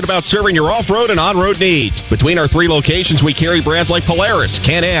passionate about serving your off-road and on-road needs. Between our 3 locations, we carry brands like Polaris,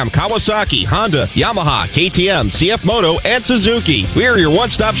 Can-Am, Kawasaki, Honda, Yamaha, KTM, CF Moto, and Suzuki. We are your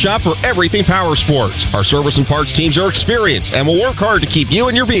one-stop shop for everything power sports. Our service and parts teams are experienced and will work hard to keep you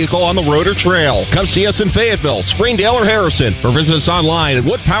and your vehicle on the road or trail. Come see us in Fayetteville, Springdale, or Harrison, or visit us online at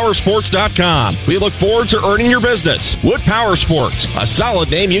woodpowersports.com. We look forward to earning your business. Wood Power Sports, a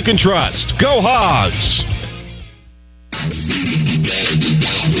solid name you can trust. Go Hogs! Our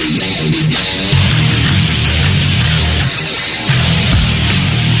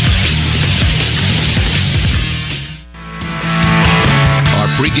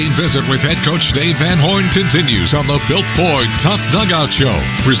pregame visit with head coach Dave Van Horn continues on the Built Ford Tough Dugout Show,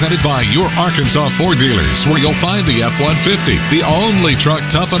 presented by your Arkansas Ford dealers, where you'll find the F-150, the only truck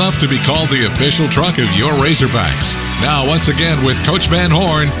tough enough to be called the official truck of your Razorbacks. Now, once again, with Coach Van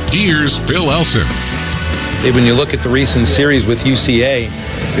Horn, here's Phil Elson. When you look at the recent series with UCA,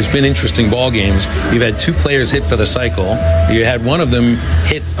 there's been interesting ball games. You've had 2 players hit for the cycle. You had one of them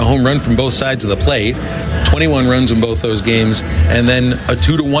hit a home run from both sides of the plate, 21 runs in both those games, and then a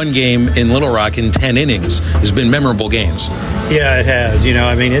 2-1 game in Little Rock in 10 innings. There's been memorable games. Yeah, it has.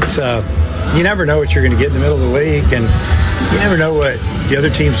 It's you never know what you're going to get in the middle of the week, and you never know what the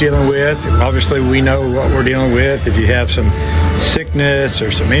other team's dealing with. Obviously, we know what we're dealing with. If you have some sickness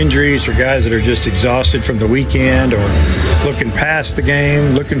or some injuries or guys that are just exhausted from the weekend or looking past the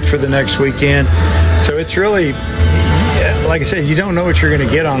game, looking for the next weekend. So it's really, like I said, you don't know what you're going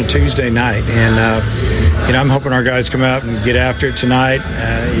to get on a Tuesday night. And, I'm hoping our guys come out and get after it tonight.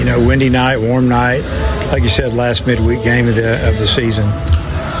 Windy night, warm night. Like you said, last midweek game of the season.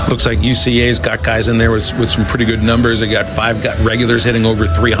 Looks like UCA's got guys in there with some pretty good numbers. They got 5 regulars hitting over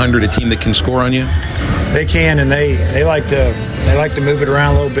 300. A team that can score on you. They can, and they like to move it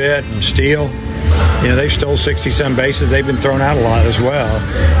around a little bit and steal. they've stole 60-some bases. They've been thrown out a lot as well,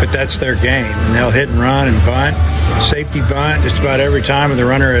 but that's their game. And they'll hit and run and bunt, safety bunt just about every time with the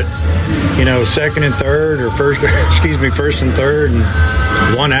runner at, second and third or first and third, and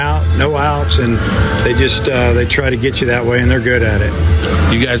one out, no outs, and they try to get you that way, and they're good at it.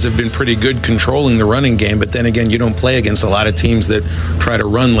 You guys have been pretty good controlling the running game, but then again, you don't play against a lot of teams that try to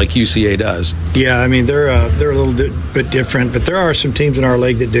run like UCA does. Yeah, I mean, they're a little bit different, but there are some teams in our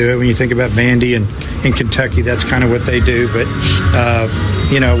league that do it. When you think about Vandy and in Kentucky, that's kind of what they do. But,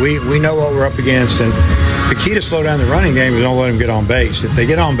 we know what we're up against, and the key to slow down the running game is don't let them get on base. If they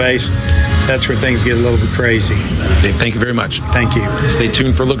get on base, that's where things get a little bit crazy. Dave, thank you very much. Thank you. Stay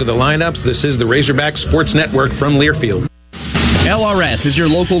tuned for a look at the lineups. This is the Razorback Sports Network from Learfield. LRS is your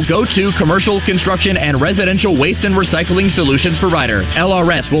local go-to commercial, construction, and residential waste and recycling solutions provider.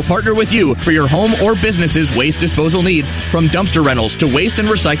 LRS will partner with you for your home or business's waste disposal needs, from dumpster rentals to waste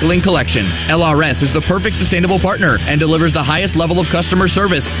and recycling collection. LRS is the perfect sustainable partner and delivers the highest level of customer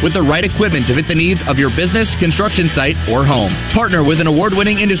service with the right equipment to fit the needs of your business, construction site, or home. Partner with an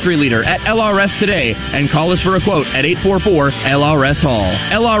award-winning industry leader at LRS today and call us for a quote at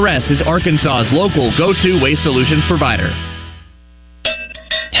 844-LRS-HALL. LRS is Arkansas's local go-to waste solutions provider.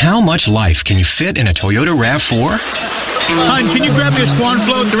 How much life can you fit in a Toyota RAV4? Hon, can you grab me a Swan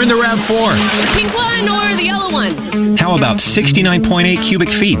Float? They're in the RAV4. Pink one or the yellow one? How about 69.8 cubic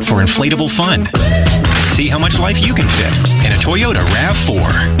feet for inflatable fun? See how much life you can fit in a Toyota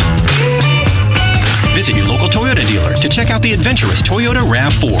RAV4. Visit your local Toyota dealer to check out the adventurous Toyota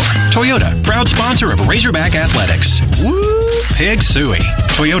RAV4. Toyota, proud sponsor of Razorback Athletics. Woo! Pig suey.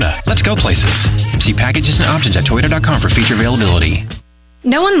 Toyota, let's go places. See packages and options at toyota.com for feature availability.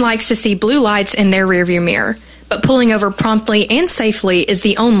 No one likes to see blue lights in their rearview mirror, but pulling over promptly and safely is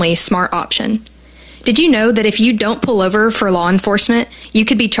the only smart option. Did you know that if you don't pull over for law enforcement, you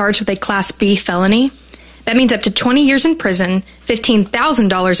could be charged with a Class B felony? That means up to 20 years in prison,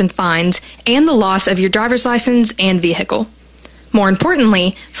 $15,000 in fines, and the loss of your driver's license and vehicle. More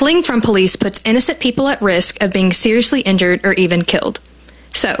importantly, fleeing from police puts innocent people at risk of being seriously injured or even killed.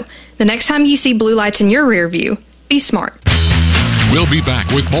 So, the next time you see blue lights in your rear view, be smart. We'll be back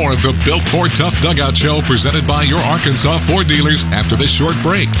with more of the Built Ford Tough Dugout Show presented by your Arkansas Ford dealers after this short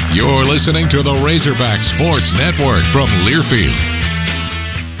break. You're listening to the Razorback Sports Network from Learfield.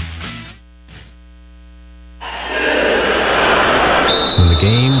 When the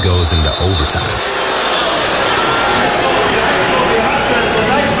game goes into overtime.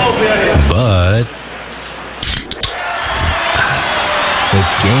 But the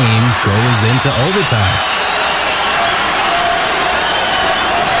game goes into overtime.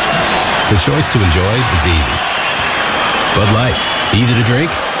 The choice to enjoy is easy. Bud Light. Easy to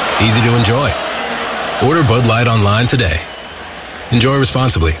drink, easy to enjoy. Order Bud Light online today. Enjoy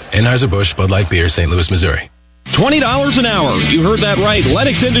responsibly. Anheuser-Busch Bud Light Beer, St. Louis, Missouri. $20 an hour. You heard that right.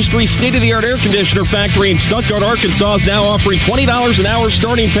 Lennox Industries state-of-the-art air conditioner factory in Stuttgart, Arkansas is now offering $20 an hour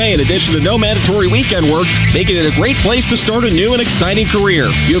starting pay in addition to no mandatory weekend work, making it a great place to start a new and exciting career.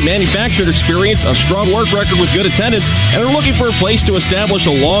 You have manufactured experience, a strong work record with good attendance, and are looking for a place to establish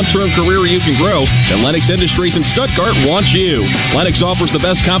a long-term career where you can grow, then Lennox Industries in Stuttgart wants you. Lennox offers the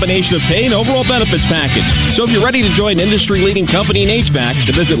best combination of pay and overall benefits package. So if you're ready to join an industry-leading company in HVAC,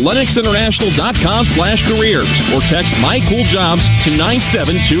 to visit LennoxInternational.com/careers. Or text My Cool Jobs to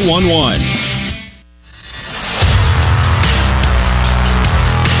 97211.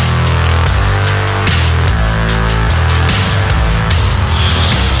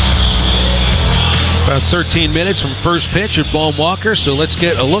 About 13 minutes from first pitch at Ball Walker, so let's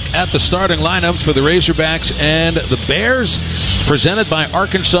get a look at the starting lineups for the Razorbacks and the Bears, presented by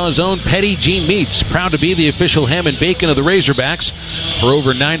Arkansas's own Petit Jean Meats, proud to be the official ham and bacon of the Razorbacks. For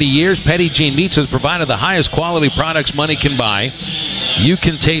over 90 years, Petit Jean Meats has provided the highest quality products money can buy. You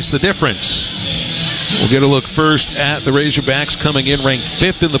can taste the difference. We'll get a look first at the Razorbacks, coming in ranked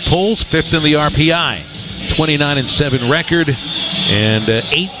 5th in the polls, 5th in the RPI. 29-7 record, and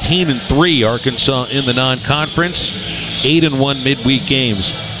 18-3 Arkansas in the non-conference. 8-1 midweek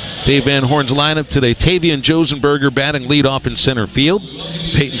games. Dave Van Horn's lineup today: Tavian Josenberger batting leadoff in center field.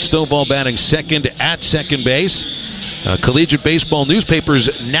 Peyton Stovall batting second at second base. Collegiate Baseball Newspaper's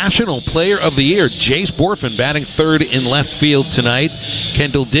National Player of the Year, Jace Borfin, batting third in left field tonight.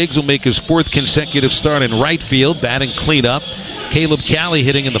 Kendall Diggs will make his 4th consecutive start in right field, batting cleanup. Caleb Calley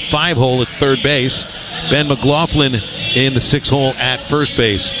hitting in the 5-hole at third base. Ben McLaughlin in the 6-hole at first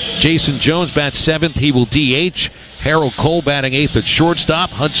base. Jason Jones bats 7th. He will DH. Harold Cole batting 8th at shortstop.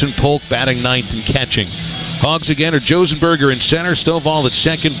 Hudson Polk batting 9th and catching. Hogs again are Josenberger in center, Stovall at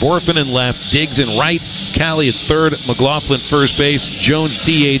second, Borfin in left, Diggs in right, Callie at third, McLaughlin first base, Jones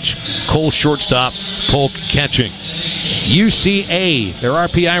DH, Cole shortstop, Polk catching. UCA, their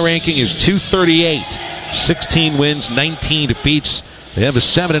RPI ranking is 238. 16 wins, 19 defeats. They have a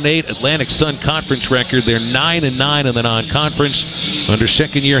 7-8 Atlantic Sun Conference record. They're 9-9 in the non-conference under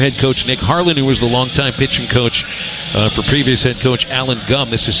second-year head coach Nick Harlan, who was the longtime pitching coach for previous head coach Alan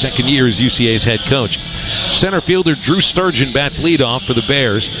Gumm. This is second year as UCA's head coach. Center fielder Drew Sturgeon bats leadoff for the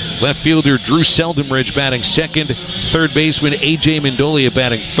Bears. Left fielder Drew Seldenbridge batting second. Third baseman A.J. Mendolia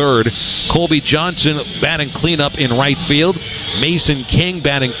batting third. Colby Johnson batting cleanup in right field. Mason King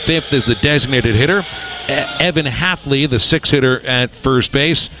batting fifth as the designated hitter. Evan Hafley, the six-hitter at first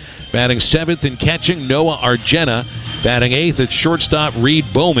base, batting seventh and catching. Noah Argena batting eighth at shortstop. Reed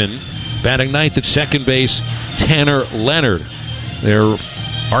Bowman batting ninth at second base. Tanner Leonard. They're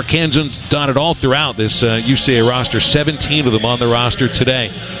Arkansans dotted all throughout this UCA roster. 17 of them on the roster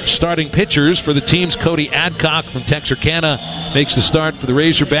today. Starting pitchers for the teams, Cody Adcock from Texarkana makes the start for the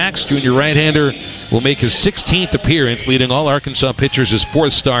Razorbacks. Junior right-hander will make his 16th appearance, leading all Arkansas pitchers his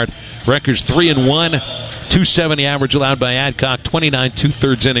fourth start. Records 3-1, 270 average allowed by Adcock, 29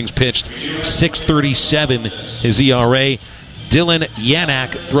 2/3 innings pitched, 6.37 his ERA. Dylan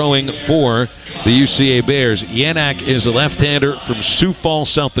Yanak throwing for the UCA Bears. Yanak is a left-hander from Sioux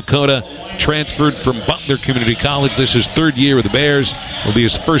Falls, South Dakota, transferred from Butler Community College. This is third year with the Bears. Will be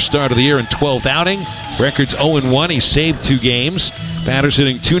his first start of the year and 12th outing. Records 0-1. He saved 2 games. Batters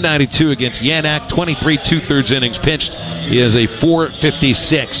hitting .292 against Yanak, 23 2/3 innings pitched. He has a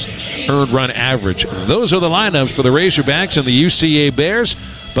 .456 earned run average. Those are the lineups for the Razorbacks and the UCA Bears.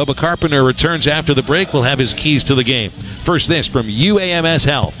 Bubba Carpenter returns after the break. We'll have his keys to the game. First, this from UAMS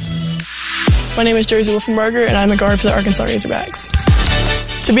Health. My name is Jersey Wolfenberger, and I'm a guard for the Arkansas Razorbacks.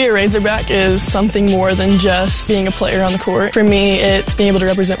 To be a Razorback is something more than just being a player on the court. For me, it's being able to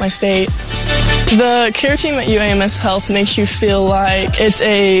represent my state. The care team at UAMS Health makes you feel like it's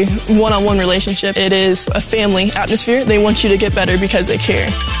a one-on-one relationship. It is a family atmosphere. They want you to get better because they care.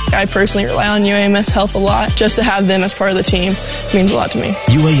 I personally rely on UAMS Health a lot. Just to have them as part of the team means a lot to me.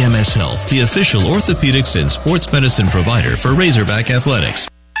 UAMS Health, the official orthopedics and sports medicine provider for Razorback Athletics.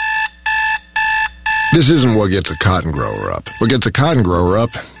 This isn't what gets a cotton grower up. What gets a cotton grower up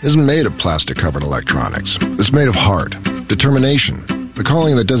isn't made of plastic-covered electronics. It's made of heart, determination, the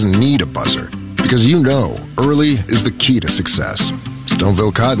calling that doesn't need a buzzer. Because you know, early is the key to success.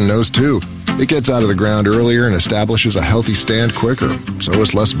 Stoneville Cotton knows too. It gets out of the ground earlier and establishes a healthy stand quicker, so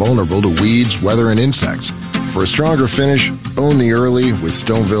it's less vulnerable to weeds, weather, and insects. For a stronger finish, own the early with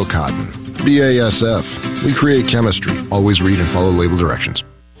Stoneville Cotton. BASF. We create chemistry. Always read and follow label directions.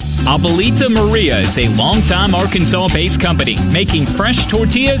 Abuelita Maria is a longtime Arkansas-based company making fresh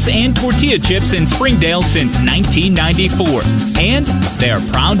tortillas and tortilla chips in Springdale since 1994. And they are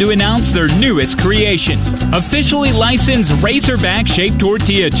proud to announce their newest creation, officially licensed Razorback-shaped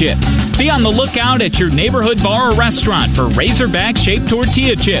tortilla chips. Be on the lookout at your neighborhood bar or restaurant for Razorback-shaped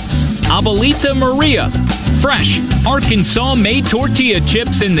tortilla chips. Abuelita Maria, fresh Arkansas-made tortilla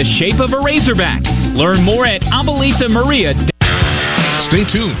chips in the shape of a Razorback. Learn more at abuelitamaria.com. Stay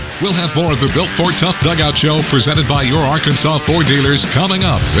tuned. We'll have more of the Built Ford Tough Dugout Show presented by your Arkansas Ford dealers coming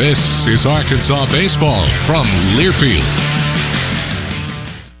up. This is Arkansas Baseball from Learfield.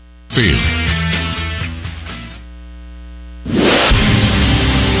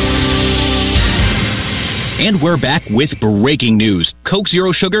 And we're back with breaking news. Coke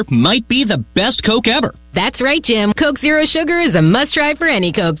Zero Sugar might be the best Coke ever. That's right, Jim. Coke Zero Sugar is a must-try for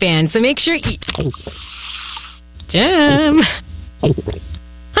any Coke fan, so make sure you... Jim...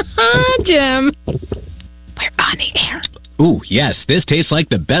 Jim. We're on the air. Ooh, yes, this tastes like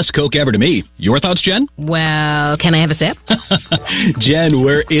the best Coke ever to me. Your thoughts, Jen? Well, can I have a sip? Jen,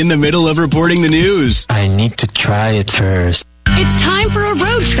 we're in the middle of reporting the news. I need to try it first. It's time for a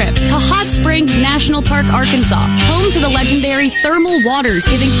road trip to Hot Springs National Park, Arkansas, home to the legendary thermal waters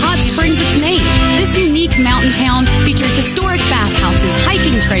giving Hot Springs its name. This unique mountain town features historic bathhouses,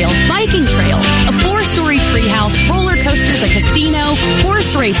 hiking trails, biking trails, a 4-story treehouse, roller coasters, a casino,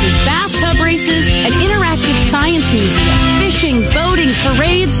 horse races, bathtub races, an interactive science museum, fishing, boating,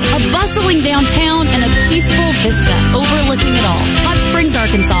 parades, a bustling downtown, and a peaceful vista overlooking it all. Hot Springs,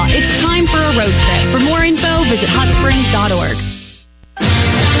 Arkansas. It's time for a road trip. For more info, visit hotsprings.org.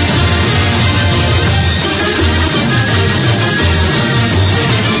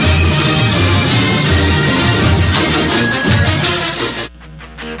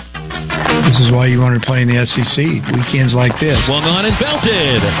 This is why you wanted to play in the SEC. Weekends like this. Swung on and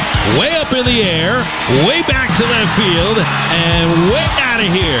belted. Way up in the air, way back to left field, and way out of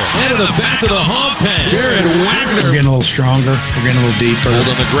here. Into the back of the hog pen. Jared Wagner. We're getting a little stronger. We're getting a little deeper. Hold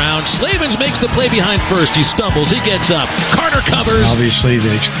on the ground. Slavens makes the play behind first. He stumbles. He gets up. Carter covers. Obviously,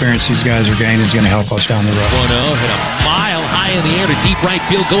 the experience these guys are gaining is going to help us down the road. 1-0. Hit a mile high in the air to deep right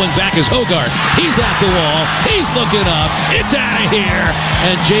field. Going back is Hogarth. He's at the wall. He's looking up. It's out of here.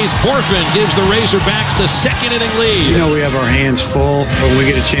 And Jace Borfin gives the Razorbacks the second inning lead. You know we have our hands full, but when we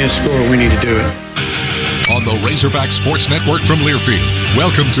get a chance to score, we need to do it. On the Razorback Sports Network from Learfield,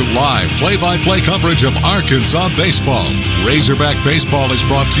 welcome to live play-by-play coverage of Arkansas baseball. Razorback baseball is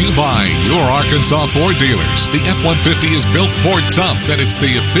brought to you by your Arkansas Ford dealers. The F-150 is built Ford tough, and it's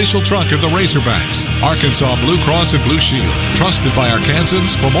the official truck of the Razorbacks. Arkansas Blue Cross and Blue Shield, trusted by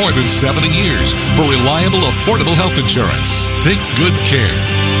Arkansans for more than 70 years for reliable, affordable health insurance. Take good care.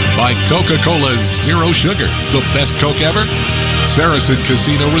 By Coca-Cola Zero Sugar, the best Coke ever. Saracen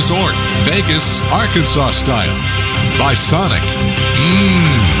Casino Resort, Vegas, Arkansas style. By Sonic.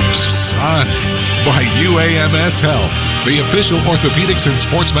 Sonic. By UAMS Health, the official orthopedics and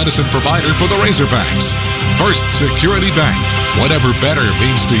sports medicine provider for the Razorbacks. First Security Bank. Whatever better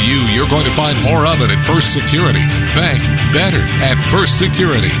means to you, you're going to find more of it at First Security. Bank better at First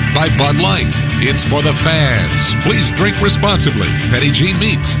Security. By Bud Light. It's for the fans. Please drink responsibly. Petty Jean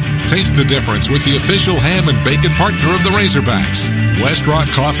Meats. Taste the difference with the official ham and bacon partner of the Razorbacks. West Rock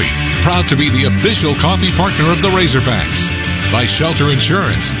Coffee. Proud to be the official coffee partner of the Razorbacks. By Shelter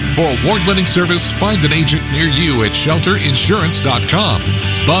Insurance. For award-winning service, find an agent near you at shelterinsurance.com.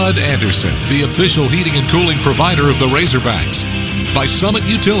 Bud Anderson, the official heating and cooling provider of the Razorbacks. By Summit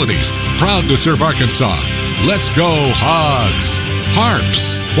Utilities, proud to serve Arkansas. Let's go Hogs. Harps,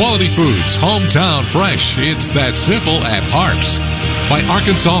 quality foods, hometown fresh. It's that simple at Harps. By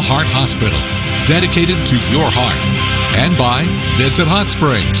Arkansas Heart Hospital, dedicated to your heart. And by Visit Hot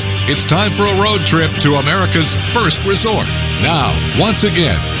Springs. It's time for a road trip to America's first resort. Now, once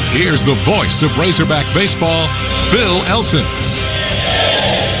again, here's the voice of Razorback baseball, Phil Elson.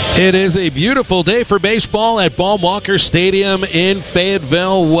 It is a beautiful day for baseball at Baum-Walker Stadium in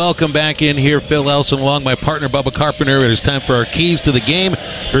Fayetteville. Welcome back in here, Phil Elson, along my partner, Bubba Carpenter. It is time for our Keys to the Game,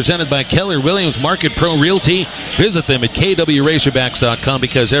 presented by Keller Williams Market Pro Realty. Visit them at kwrazorbacks.com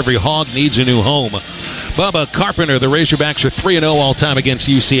because every hog needs a new home. Bubba Carpenter, the Razorbacks are 3-0 all-time against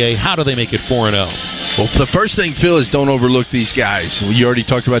UCA. How do they make it 4-0? Well, the first thing, Phil, is don't overlook these guys. You already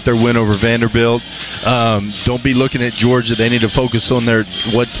talked about their win over Vanderbilt. Don't be looking at Georgia. They need to focus on their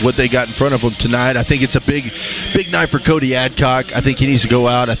what they got in front of them tonight. I think it's a big night for Cody Adcock. I think he needs to go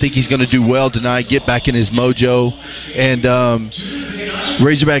out. I think he's going to do well tonight, get back in his mojo. And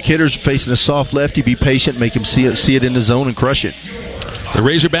Razorback hitters facing a soft lefty. Be patient, make him see it in the zone and crush it. The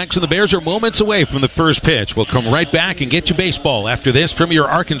Razorbacks and the Bears are moments away from the first pitch. We'll come right back and get you baseball after this from your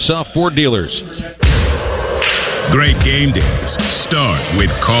Arkansas Ford dealers. Great game days start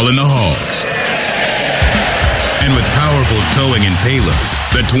with calling the Hogs. And with powerful towing and payload,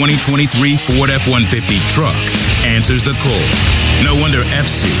 the 2023 Ford F-150 truck answers the call. No wonder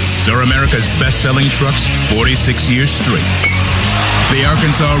F-Series are America's best-selling trucks 46 years straight. The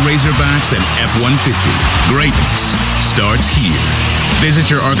Arkansas Razorbacks and F-150. Greatness starts here. Visit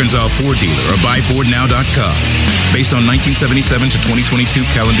your Arkansas Ford dealer or buyfordnow.com. Based on 1977 to 2022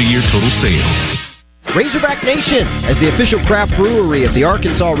 calendar year total sales. Razorback Nation, as the official craft brewery of the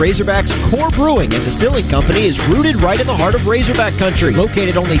Arkansas Razorbacks, Core Brewing and Distilling Company is rooted right in the heart of Razorback country.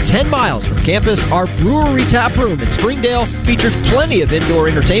 Located only 10 miles from campus, our brewery tap room in Springdale features plenty of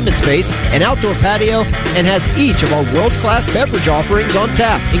indoor entertainment space, an outdoor patio, and has each of our world-class beverage offerings on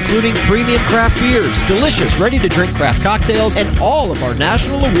tap, including premium craft beers, delicious ready-to-drink craft cocktails, and all of our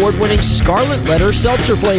national award-winning Scarlet Letter seltzer flavors.